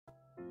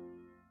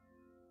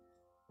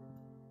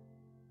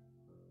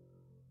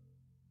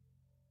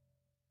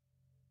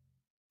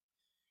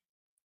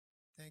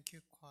Thank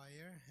you,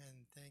 choir,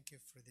 and thank you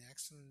for the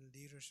excellent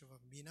leadership of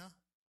Mina.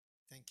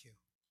 Thank you.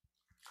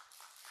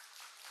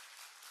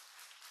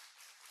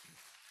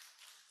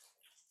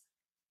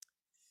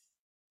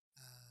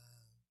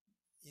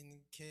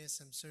 In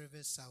KSM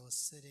service, I was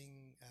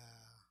sitting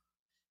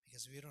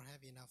because we don't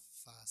have enough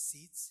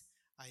seats.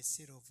 I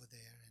sit over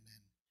there, and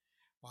then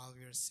while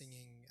we were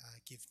singing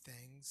 "Give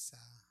Thanks,"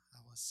 I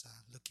was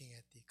looking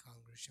at the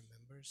congregation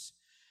members,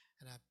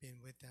 and I've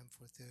been with them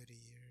for 30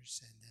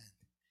 years, and then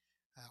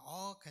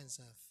all kinds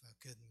of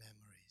good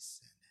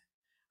memories. And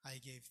I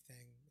gave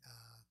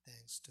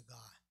thanks to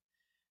God.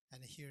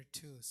 And here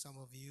too, some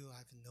of you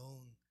I've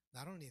known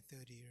not only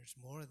 30 years,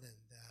 more than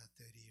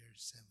 30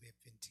 years, and we've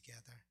been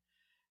together.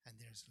 And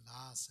there's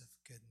lots of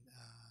good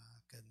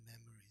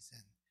memories.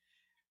 And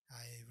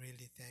I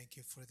really thank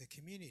you for the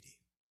community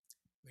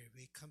where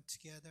we come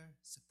together,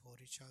 support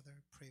each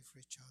other, pray for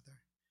each other,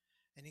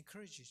 and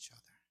encourage each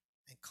other,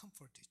 and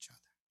comfort each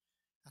other.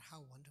 And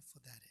how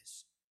wonderful that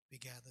is. We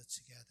gather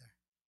together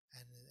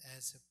and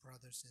as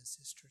brothers and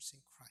sisters in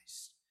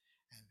Christ,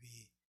 and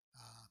we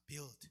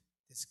build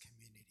this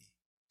community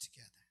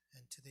together.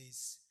 And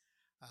today's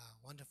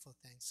wonderful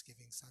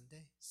Thanksgiving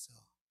Sunday, so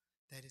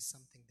that is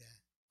something that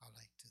I'd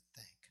like to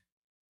thank.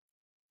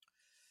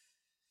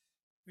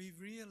 We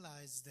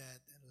realize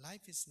that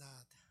life is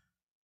not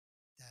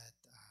that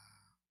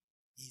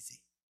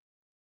easy.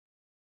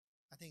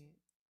 I think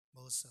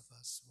most of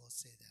us will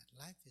say that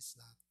life is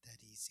not that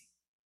easy.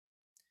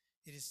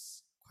 It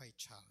is quite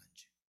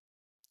challenging.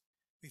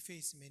 We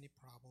face many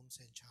problems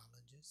and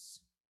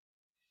challenges.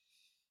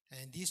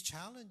 And these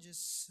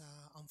challenges,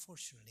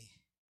 unfortunately,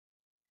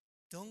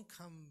 don't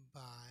come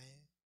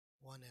by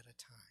one at a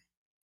time.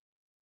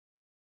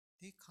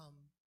 They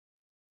come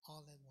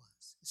all at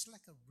once. It's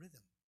like a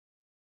rhythm.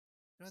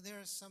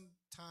 There are some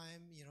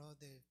time,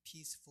 the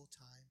peaceful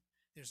time.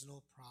 There's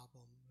no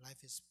problem.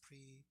 Life is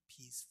pretty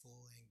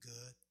peaceful and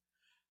good.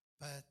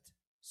 But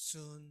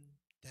soon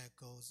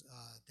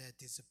that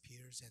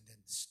disappears, and then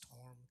the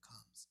storm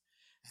comes.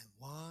 And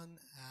one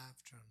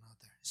after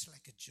another. It's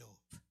like a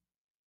Job.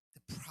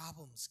 The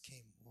problems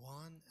came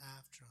one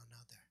after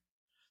another.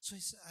 So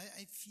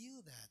I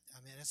feel that.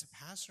 I mean, as a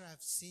pastor,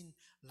 I've seen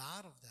a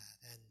lot of that.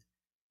 And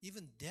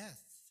even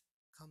death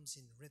comes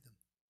in rhythm.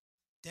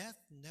 Death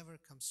never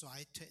comes. So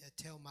I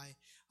tell my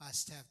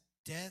staff,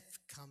 death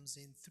comes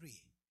in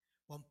three.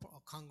 One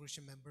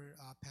congregation member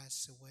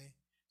passes away.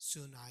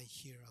 Soon I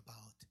hear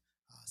about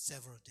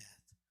several deaths.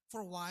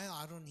 For a while,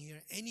 I don't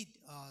hear any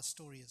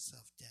stories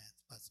of death,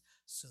 but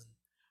soon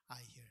I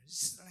hear.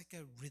 It's like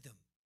a rhythm,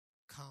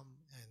 come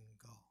and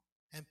go.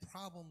 And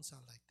problems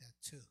are like that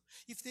too.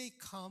 If they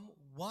come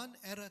one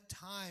at a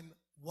time,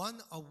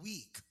 one a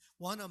week,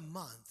 one a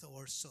month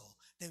or so,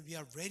 then we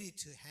are ready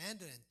to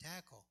handle and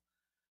tackle.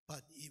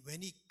 But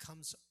when it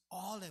comes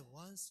all at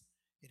once,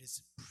 it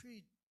is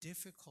pretty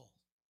difficult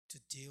to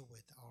deal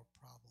with our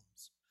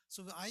problems.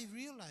 So I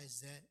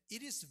realize that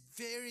it is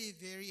very,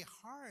 very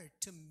hard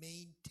to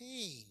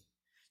maintain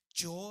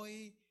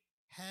joy,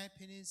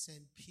 happiness,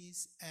 and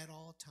peace at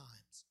all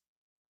times.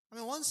 I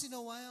mean, once in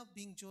a while,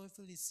 being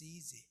joyful is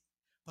easy.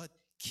 But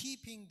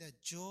keeping the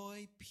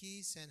joy,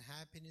 peace, and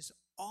happiness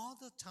all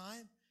the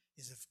time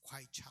is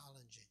quite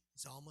challenging.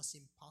 It's almost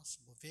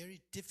impossible,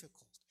 very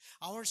difficult.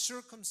 Our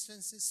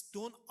circumstances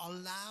don't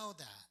allow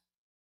that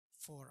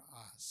for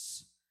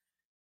us.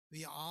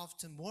 We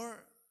often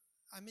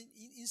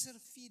instead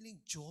of feeling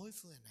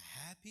joyful and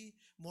happy,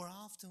 more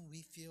often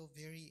we feel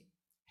very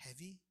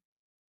heavy,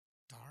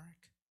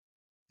 dark,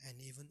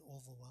 and even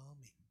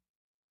overwhelming.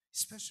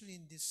 Especially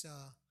in this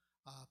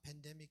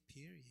pandemic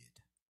period,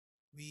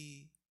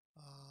 we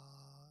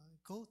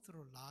go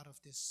through a lot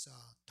of this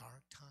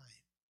dark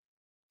time.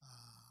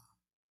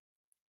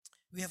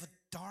 We have a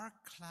dark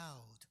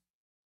cloud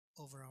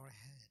over our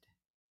head.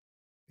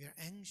 We are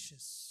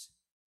anxious,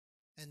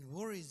 and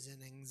worries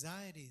and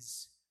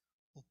anxieties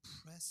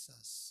oppress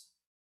us.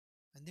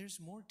 And there's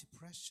more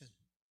depression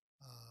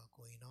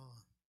going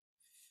on.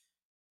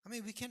 I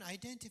mean, we can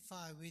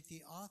identify with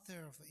the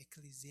author of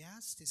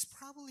Ecclesiastes.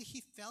 Probably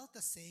he felt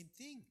the same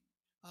thing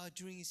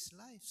during his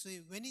life. So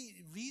when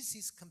he reads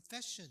his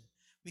confession,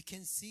 we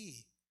can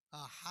see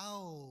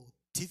how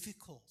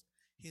difficult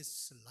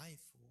his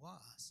life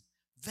was.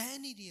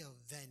 Vanity of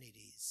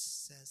vanities,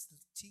 says the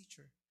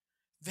teacher.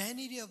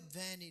 Vanity of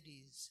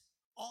vanities.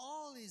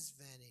 All is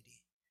vanity.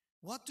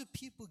 What do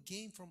people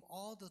gain from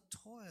all the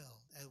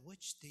toil at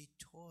which they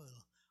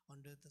toil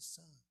under the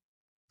sun?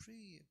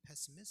 Pretty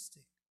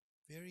pessimistic.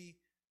 Very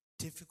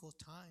difficult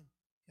time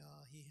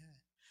he had.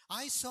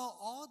 I saw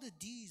all the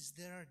deeds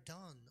that are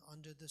done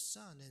under the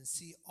sun, and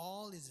see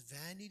all is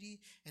vanity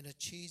and a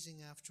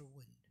chasing after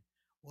wind.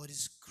 What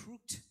is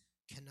crooked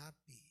cannot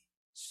be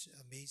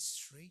made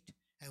straight,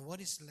 and what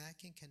is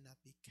lacking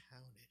cannot be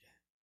counted.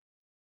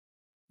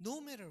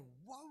 No matter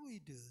what we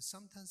do,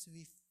 sometimes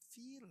we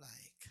feel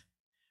like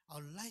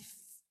our life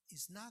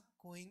is not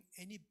going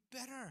any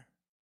better.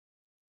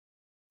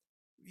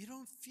 We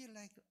don't feel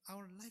like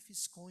our life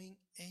is going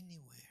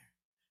anywhere.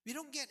 We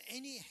don't get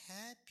any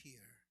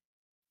happier.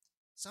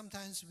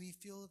 Sometimes we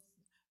feel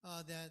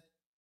that,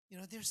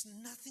 there's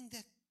nothing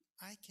that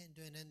I can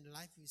do, and then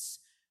life is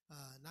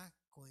not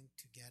going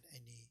to get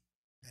any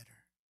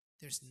better.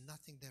 There's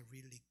nothing that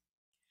really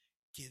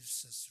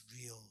gives us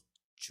real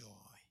joy.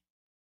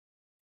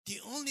 The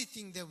only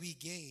thing that we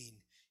gain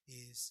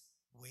is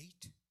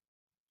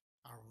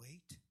our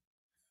weight,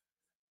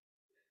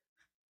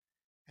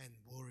 and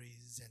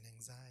worries and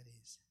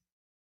anxieties.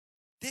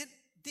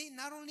 They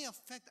not only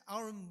affect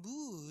our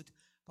mood,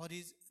 but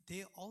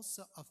they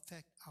also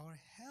affect our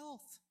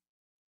health.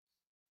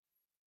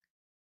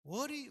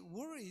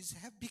 Worries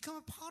have become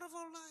a part of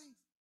our life.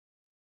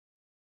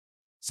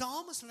 It's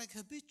almost like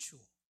habitual.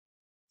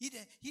 It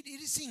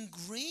is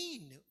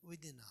ingrained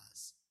within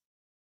us.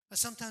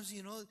 Sometimes,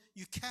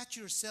 you catch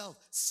yourself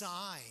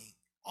sighing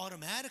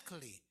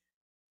automatically.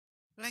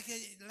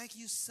 Like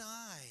you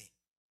sigh,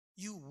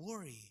 you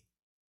worry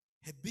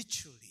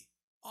habitually,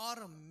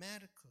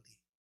 automatically.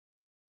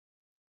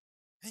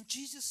 And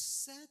Jesus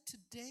said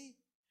today,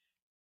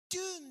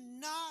 do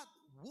not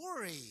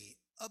worry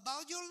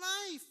about your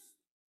life.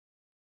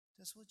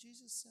 That's what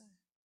Jesus said.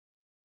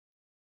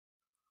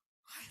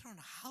 I don't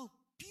know how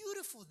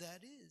beautiful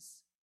that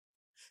is.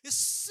 A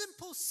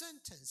simple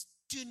sentence,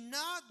 do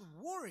not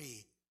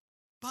worry,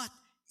 but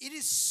it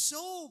is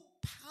so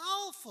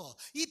powerful.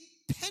 It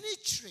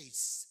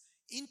penetrates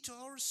into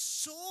our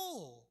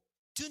soul.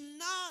 Do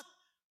not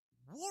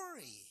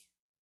worry.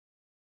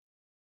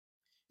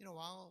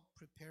 While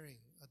preparing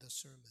the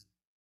sermon,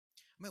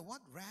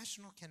 what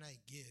rationale can I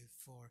give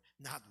for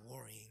not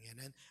worrying? And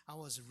then I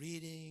was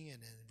reading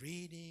and then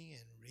reading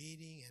and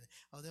reading,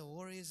 and the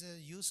worries are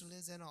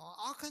useless and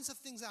all kinds of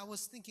things I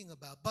was thinking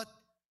about. But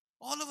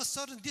all of a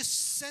sudden, this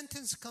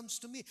sentence comes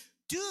to me: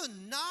 do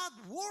not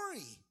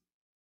worry.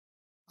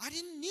 I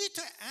didn't need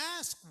to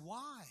ask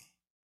why.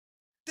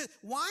 The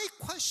why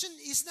question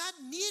is not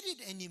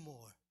needed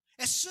anymore.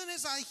 As soon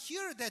as I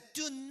hear that,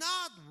 do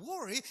not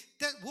worry,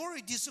 that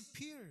worry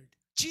disappeared.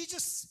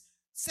 Jesus'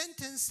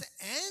 sentence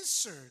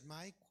answered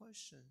my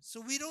question. So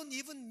we don't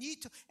even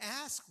need to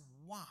ask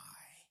why.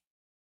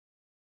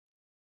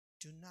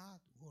 Do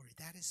not worry.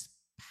 That is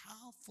a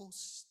powerful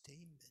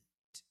statement.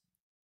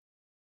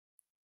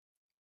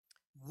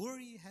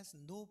 Worry has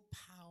no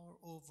power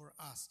over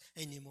us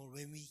anymore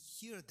when we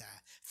hear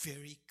that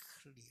very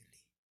clearly.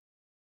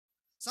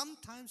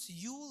 Sometimes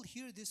you will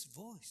hear this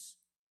voice: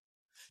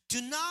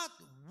 do not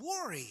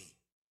worry.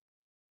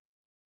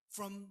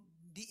 From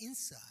the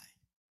inside,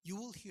 you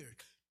will hear,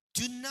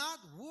 do not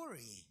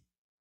worry.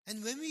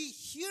 And when we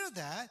hear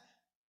that,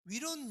 we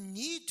don't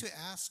need to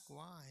ask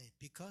why,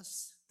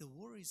 because the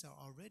worries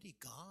are already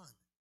gone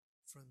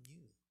from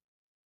you.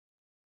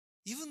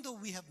 Even though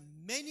we have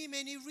many,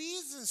 many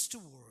reasons to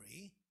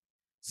worry,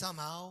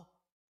 somehow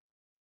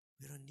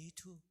we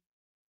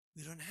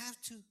don't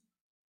have to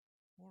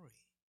worry.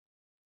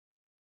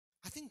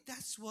 I think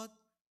that's what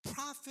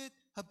Prophet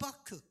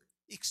Habakkuk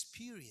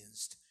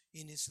experienced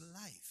in his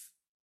life.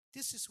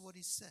 This is what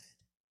he said: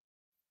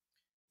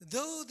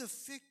 though the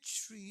fig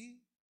tree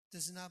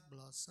does not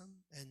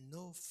blossom and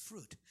no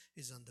fruit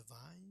is on the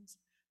vines,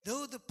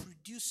 though the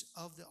produce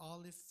of the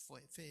olive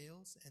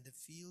fails and the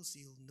fields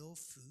yield no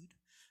food,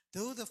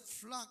 though the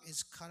flock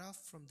is cut off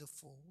from the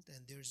fold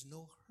and there is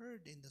no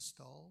herd in the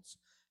stalls,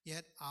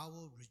 yet I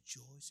will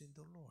rejoice in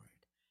the Lord.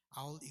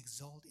 I will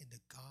exalt in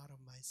the God of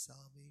my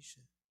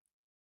salvation.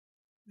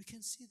 We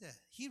can see that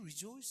he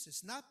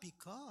rejoices not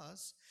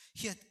because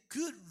he had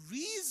good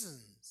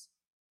reasons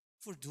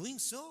for doing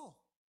so,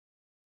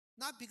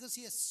 not because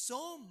he has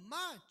so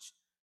much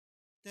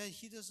that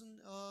he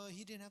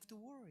didn't have to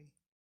worry.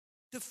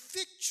 The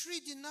fig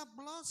tree did not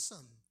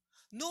blossom.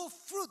 No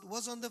fruit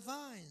was on the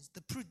vines.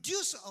 The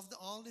produce of the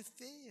olive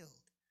failed.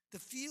 The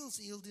fields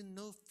yielded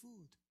no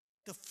food.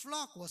 The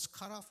flock was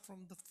cut off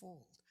from the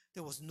fold.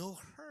 There was no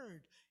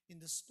herd in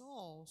the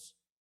stalls.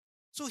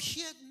 So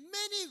he had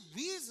many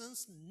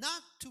reasons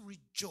not to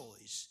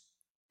rejoice,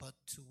 but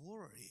to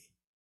worry.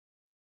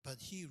 But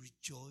he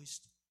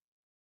rejoiced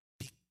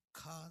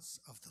because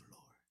of the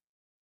Lord,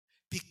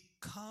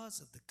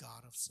 because of the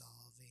God of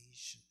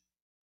salvation.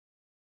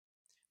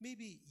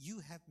 Maybe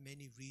you have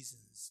many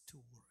reasons to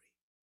worry.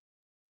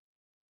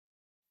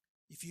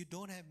 If you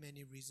don't have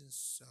many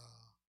reasons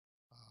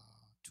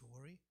to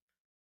worry,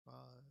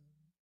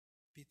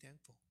 be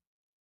thankful.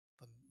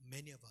 But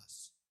many of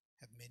us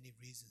have many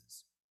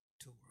reasons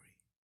to worry.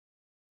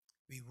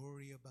 We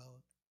worry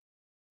about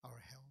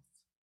our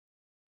health.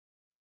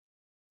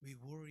 We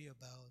worry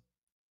about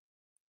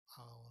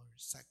our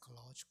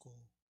psychological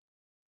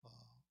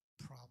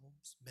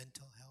problems,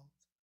 mental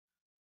health.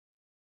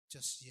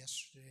 Just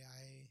yesterday,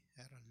 I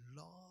had a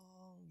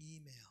long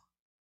email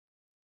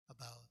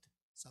about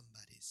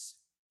somebody's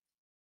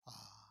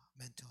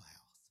mental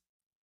health,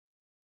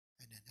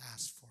 and then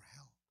asked for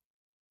help.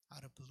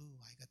 Out of blue,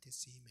 I got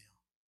this email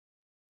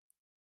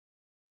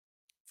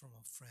from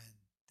a friend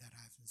that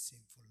I haven't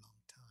seen for a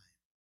long time.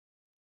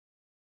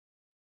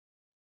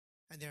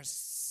 And there are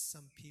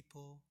some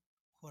people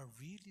who are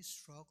really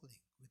struggling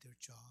with their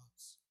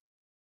jobs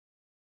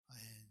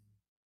and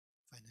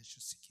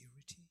financial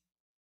security.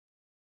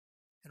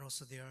 And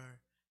also there are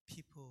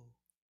people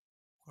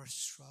who are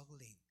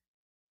struggling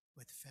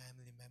with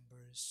family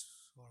members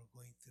who are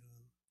going through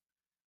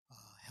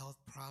health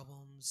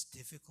problems,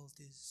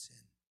 difficulties,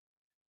 and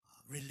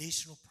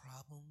relational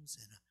problems,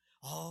 and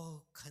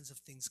all kinds of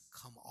things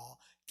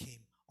came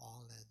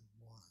all at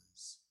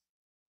once.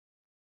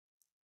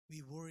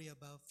 We worry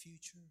about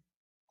future,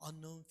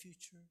 unknown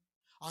future,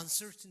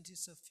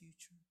 uncertainties of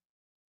future,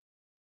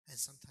 and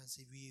sometimes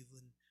we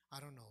even, I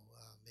don't know,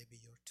 maybe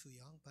you're too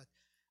young, but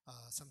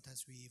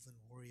sometimes we even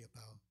worry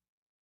about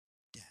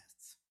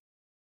death.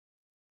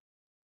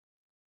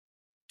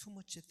 Too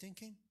much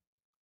thinking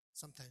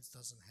sometimes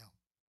doesn't help.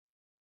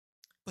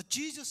 But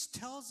Jesus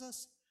tells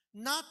us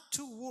not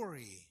to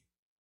worry.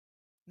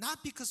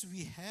 Not because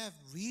we have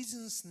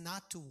reasons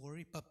not to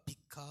worry, but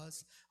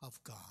because of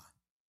God.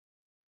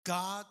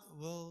 God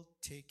will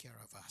take care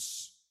of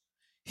us.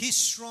 His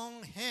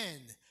strong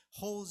hand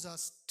holds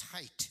us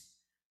tight.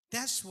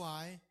 That's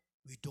why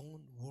we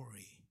don't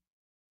worry.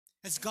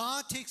 As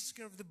God takes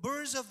care of the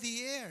birds of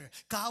the air,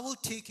 God will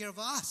take care of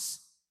us,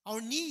 our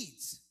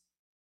needs,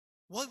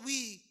 what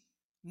we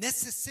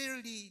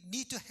necessarily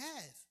need to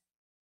have.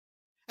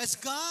 As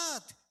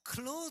God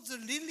clothed the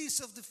lilies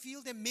of the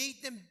field and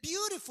made them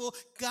beautiful,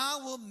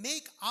 God will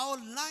make our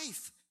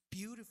life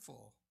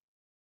beautiful.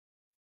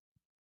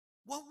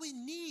 What we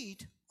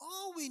need,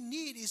 all we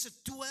need is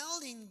to dwell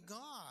in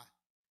God.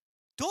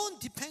 Don't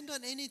depend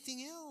on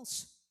anything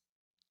else.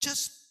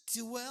 Just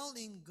dwell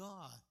in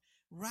God.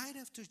 Right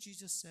after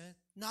Jesus said,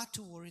 not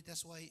to worry,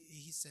 that's why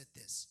he said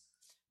this.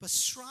 But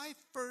strive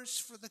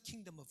first for the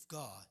kingdom of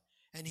God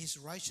and his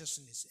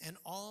righteousness, and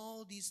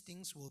all these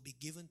things will be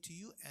given to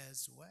you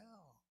as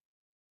well.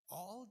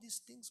 All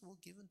these things will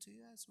be given to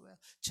you as well.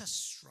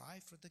 Just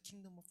strive for the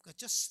kingdom of God.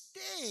 Just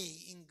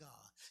stay in God.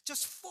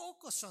 Just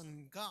focus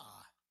on God.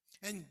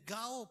 And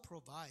God will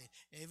provide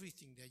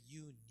everything that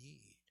you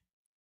need.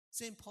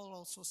 St. Paul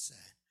also said,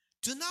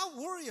 do not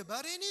worry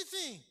about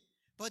anything,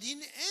 but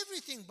in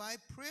everything by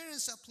prayer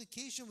and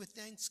supplication with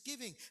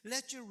thanksgiving,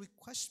 let your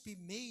requests be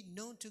made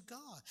known to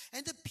God.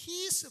 And the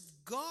peace of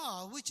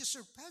God, which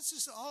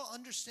surpasses all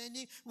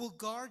understanding, will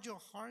guard your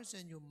hearts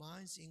and your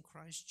minds in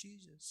Christ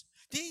Jesus.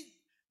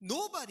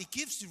 Nobody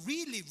gives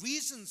really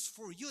reasons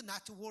for you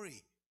not to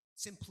worry.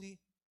 Simply,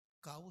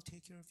 God will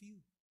take care of you.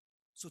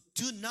 So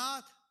do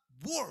not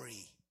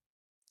worry.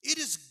 It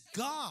is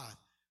God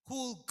who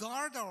will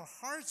guard our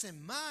hearts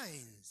and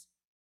minds.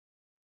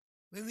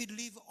 When we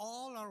leave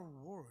all our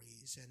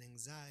worries and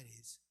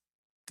anxieties,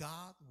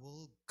 God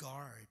will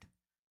guard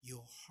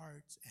your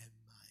hearts and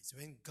minds.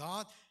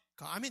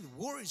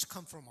 Worries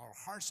come from our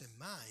hearts and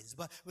minds,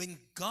 but when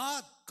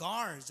God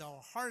guards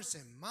our hearts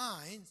and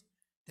minds,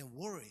 then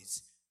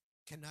worries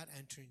cannot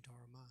enter into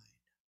our mind.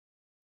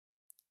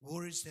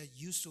 Worries that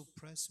used to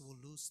oppress will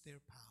lose their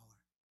power.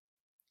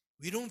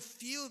 We don't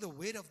feel the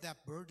weight of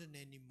that burden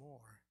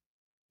anymore.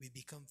 We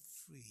become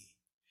free,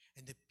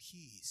 and the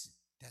peace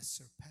that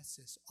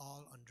surpasses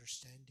all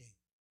understanding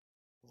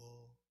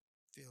will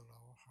fill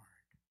our heart.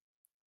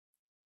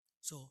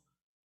 So,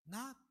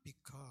 not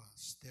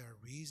because there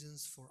are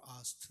reasons for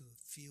us to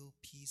feel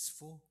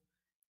peaceful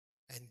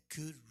and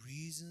good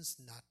reasons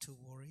not to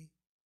worry,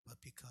 but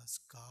because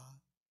God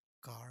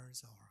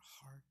guards our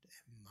heart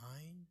and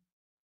mind,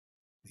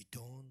 we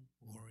don't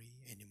worry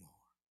anymore.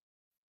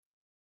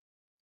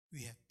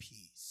 We have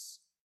peace.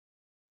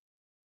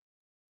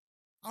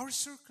 Our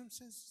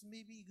circumstances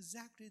may be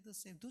exactly the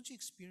same. Don't you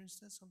experience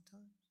that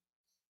sometimes?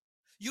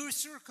 Your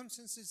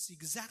circumstances is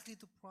exactly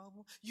the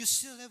problem. You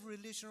still have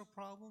relational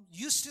problems.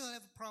 You still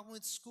have a problem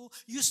with school.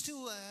 You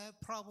still have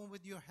a problem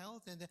with your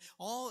health and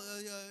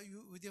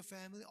with your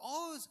family.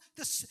 All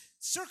the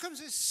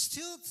circumstances is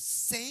still the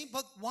same,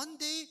 but one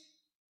day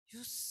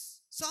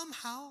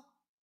somehow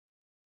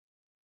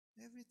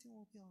everything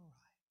will be all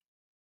right.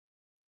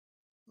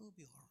 It will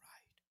be all right.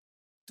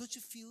 Don't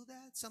you feel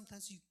that?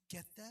 Sometimes you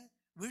get that.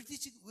 Where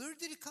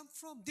did it come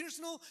from? There's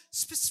no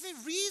specific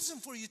reason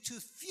for you to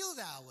feel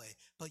that way,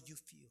 but you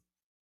feel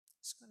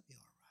it's going to be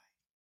all right.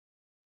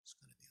 It's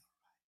going to be all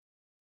right.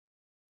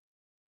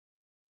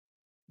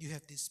 You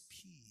have this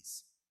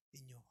peace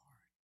in your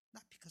heart,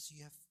 not because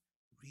you have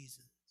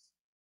reasons.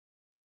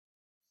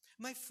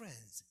 My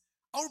friends,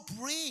 our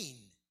brain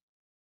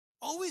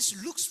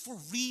always looks for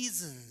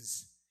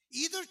reasons,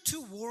 either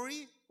to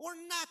worry or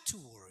not to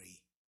worry.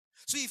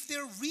 So if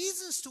there are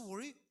reasons to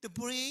worry, the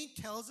brain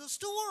tells us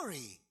to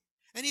worry.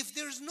 And if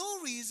there's no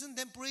reason,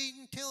 then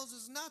brain tells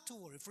us not to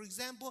worry. For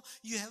example,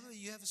 you have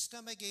a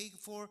stomach ache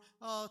for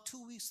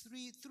 2 weeks,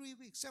 3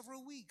 weeks,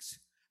 several weeks.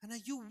 And then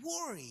you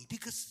worry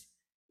because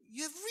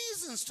you have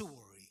reasons to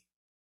worry.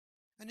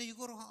 And then you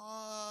go to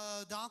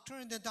a doctor,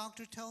 and the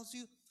doctor tells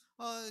you,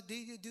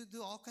 they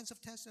do all kinds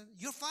of tests, and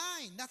you're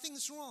fine,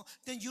 nothing's wrong.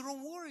 Then you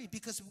don't worry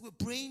because the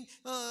brain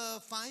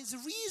finds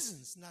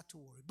reasons not to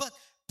worry. But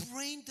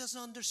brain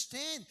doesn't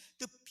understand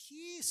the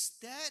peace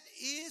that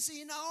is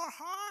in our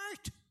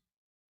heart.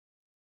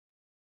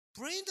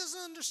 Brain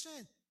doesn't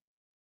understand.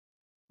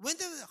 When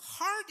the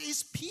heart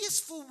is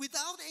peaceful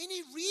without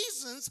any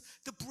reasons,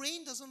 the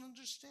brain doesn't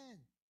understand.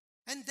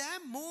 And that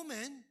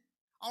moment,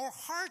 Our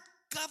heart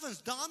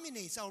governs,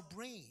 dominates our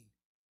brain,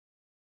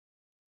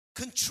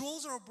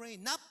 controls our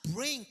brain, not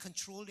brain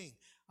controlling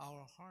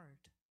our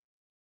heart.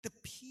 The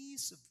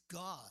peace of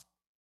God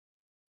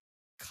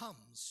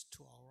comes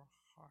to our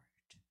heart.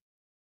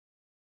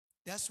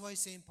 That's why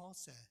St. Paul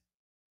said,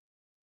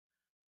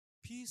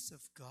 peace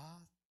of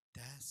God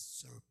that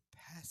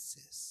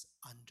surpasses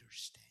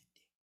understanding.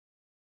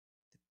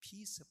 The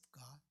peace of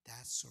God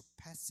that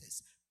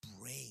surpasses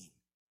brain.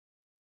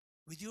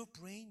 With your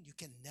brain, you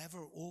can never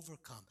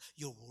overcome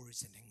your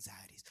worries and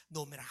anxieties.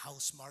 No matter how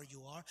smart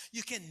you are,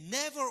 you can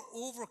never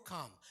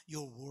overcome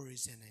your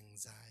worries and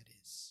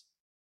anxieties.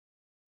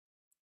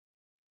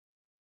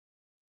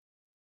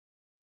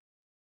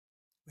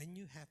 When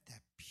you have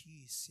that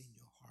peace in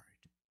your heart,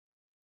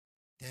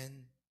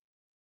 then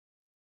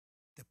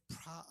the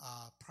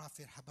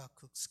prophet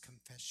Habakkuk's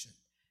confession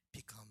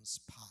becomes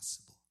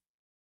possible.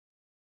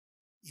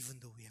 Even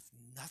though we have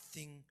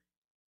nothing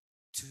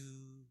to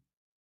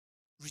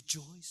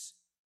rejoice,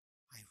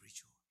 I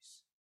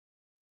rejoice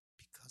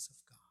because of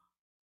God.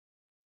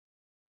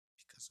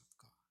 Because of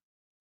God.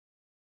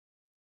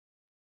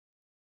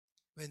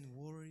 When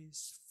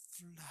worries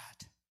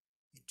flood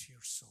into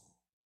your soul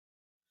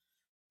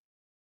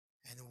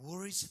and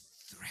worries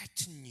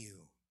threaten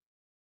you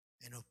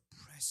and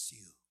oppress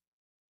you,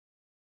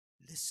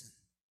 listen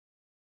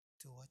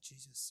to what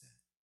Jesus said.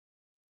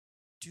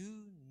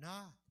 Do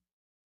not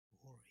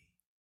worry.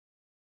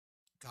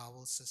 God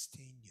will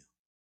sustain you.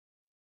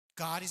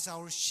 God is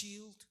our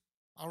shield,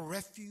 our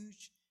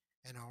refuge,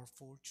 and our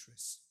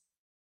fortress.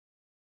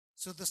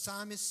 So the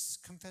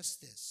psalmist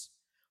confessed this.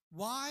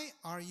 Why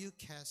are you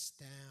cast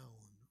down,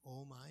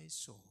 O my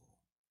soul?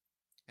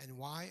 And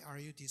why are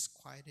you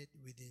disquieted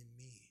within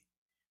me?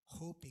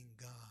 Hope in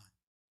God,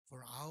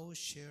 for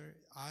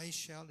I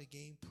shall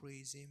again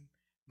praise him,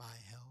 my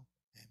help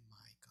and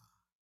my God.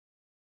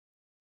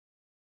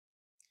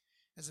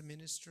 As a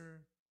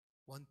minister,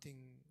 one thing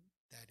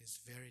that is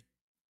very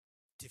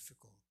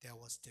difficult, that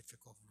was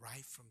difficult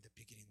right from the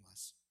beginning,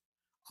 was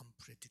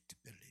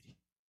unpredictability.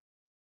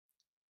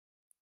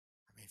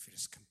 I mean, if it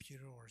is a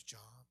computer or a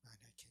job, I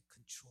can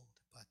control it,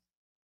 but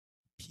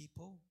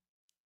people,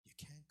 you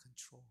can't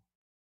control.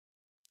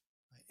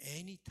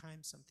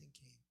 Anytime something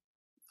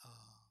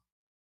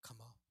come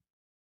up,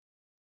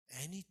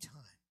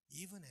 anytime,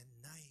 even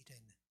at night, and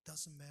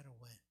doesn't matter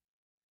when,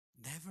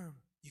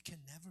 you can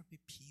never be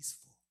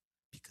peaceful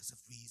because of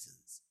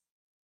reasons.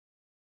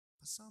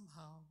 But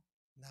somehow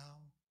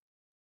now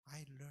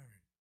I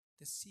learned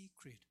the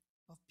secret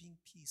of being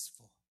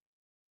peaceful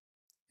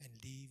and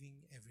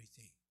leaving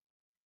everything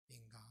in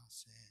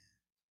God's hand.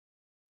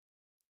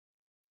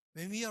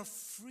 When we are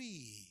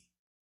free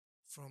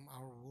from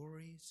our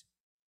worries,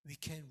 we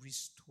can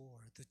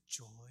restore the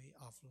joy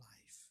of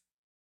life.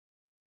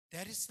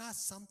 That is not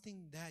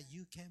something that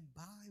you can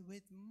buy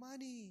with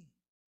money.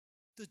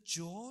 The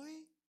joy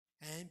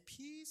and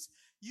peace,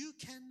 you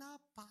cannot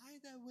buy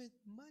that with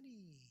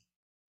money.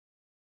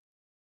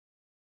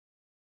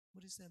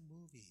 What is that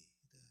movie?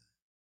 The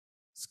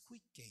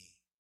Squid Game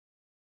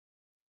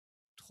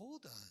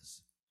told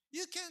us,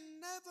 you can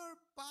never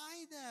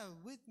buy that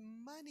with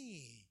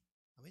money.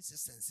 I mean, it's a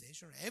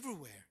sensation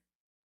everywhere,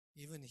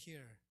 even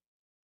here.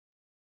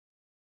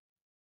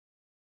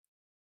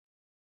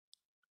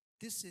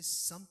 This is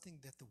something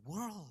that the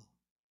world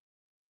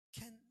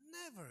can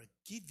never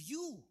give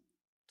you.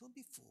 Don't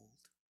be fooled.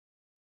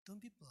 Don't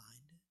be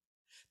blinded.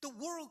 The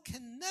world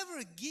can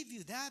never give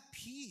you that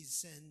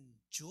peace and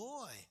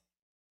joy.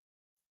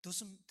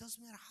 Doesn't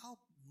matter how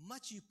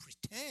much you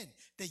pretend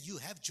that you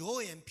have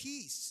joy and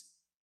peace.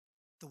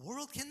 The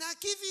world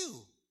cannot give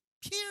you.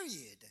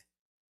 Period.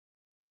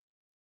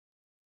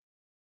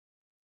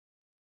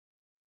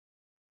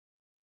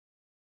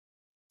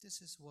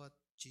 This is what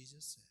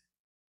Jesus said.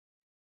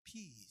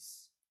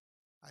 Peace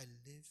I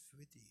live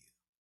with you.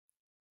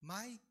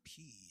 My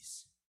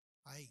peace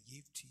I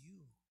give to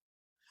you.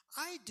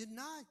 I do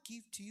not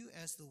give to you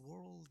as the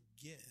world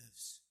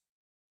gives.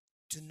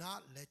 Do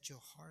not let your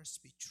hearts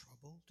be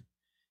troubled,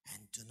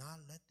 and do not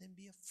let them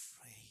be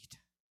afraid.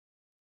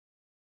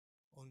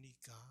 Only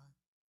God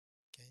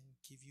can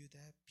give you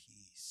that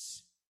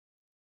peace.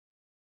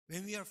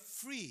 When we are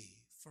free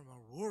from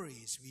our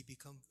worries, we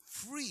become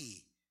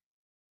free,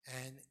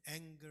 and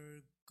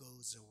anger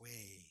goes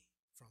away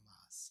from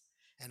us,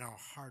 and our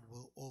heart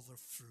will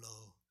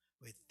overflow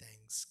with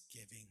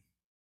thanksgiving.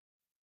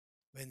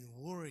 When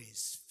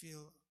worries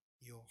fill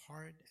your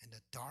heart and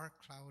a dark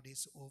cloud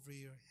is over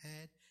your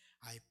head,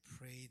 I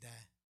pray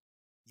that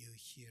you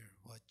hear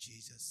what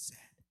Jesus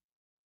said.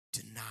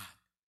 Do not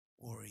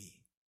worry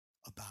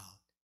about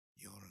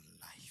your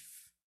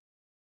life.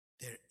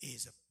 There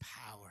is a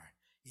power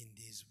in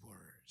these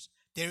words.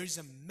 There is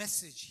a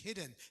message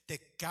hidden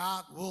that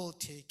God will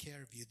take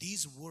care of you.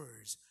 These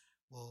words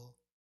will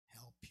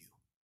help you.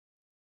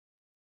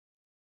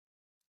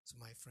 So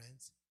my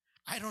friends,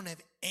 I don't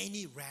have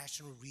any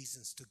rational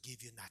reasons to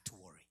give you not to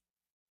worry.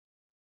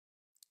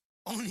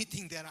 Only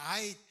thing that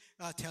I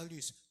tell you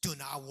is do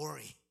not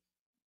worry.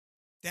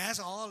 That's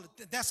all.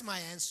 That's my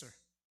answer.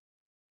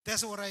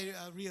 That's what I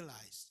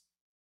realized.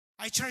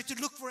 I tried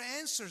to look for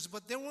answers,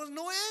 but there were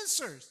no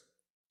answers.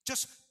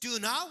 Just do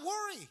not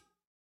worry.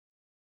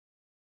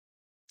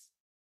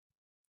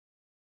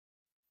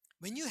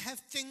 When you have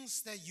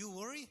things that you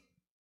worry,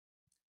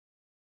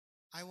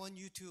 I want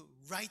you to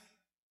write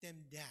them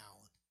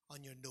down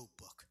on your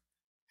notebook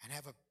and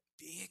have a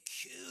big,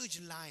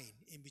 huge line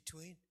in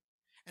between.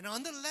 And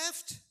on the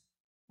left,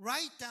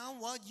 write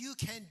down what you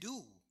can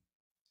do.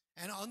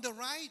 And on the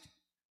right,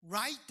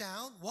 write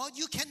down what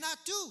you cannot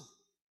do.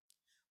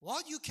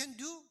 What you can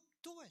do,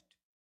 do it.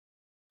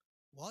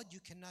 What you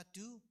cannot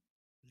do,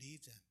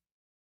 leave them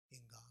in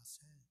God's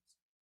hands.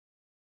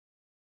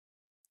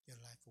 Your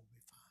life will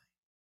be fine.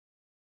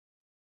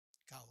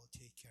 God will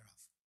take care of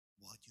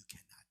what you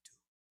cannot do.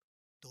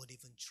 Don't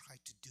even try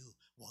to do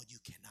what you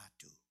cannot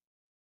do.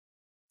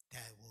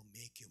 That will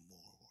make you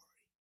more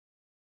worry.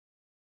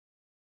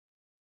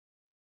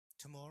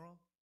 Tomorrow,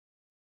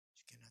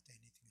 you cannot do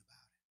anything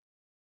about it.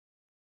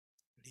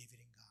 Leave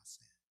it in God's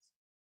hands.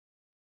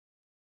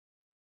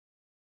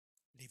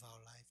 Live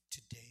our life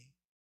today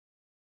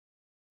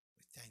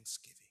with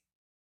thanksgiving.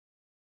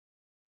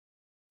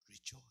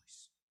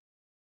 Rejoice.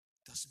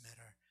 Doesn't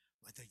matter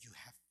whether you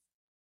have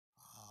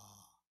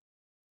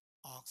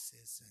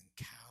oxes and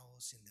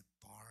cows in the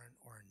barn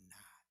or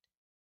not.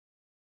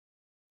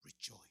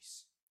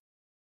 Rejoice.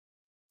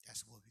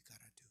 That's what we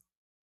gotta do.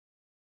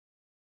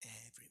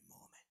 Every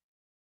moment,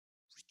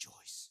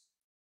 rejoice.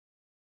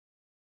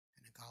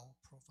 And God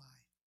will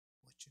provide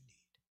what you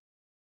need.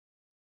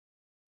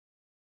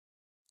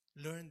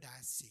 Learn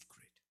that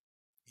secret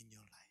in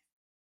your life.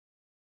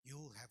 You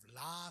will have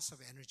lots of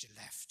energy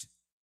left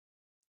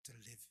to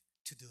live,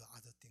 to do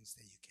other things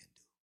that you can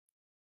do.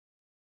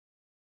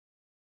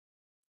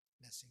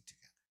 Let's sing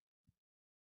together.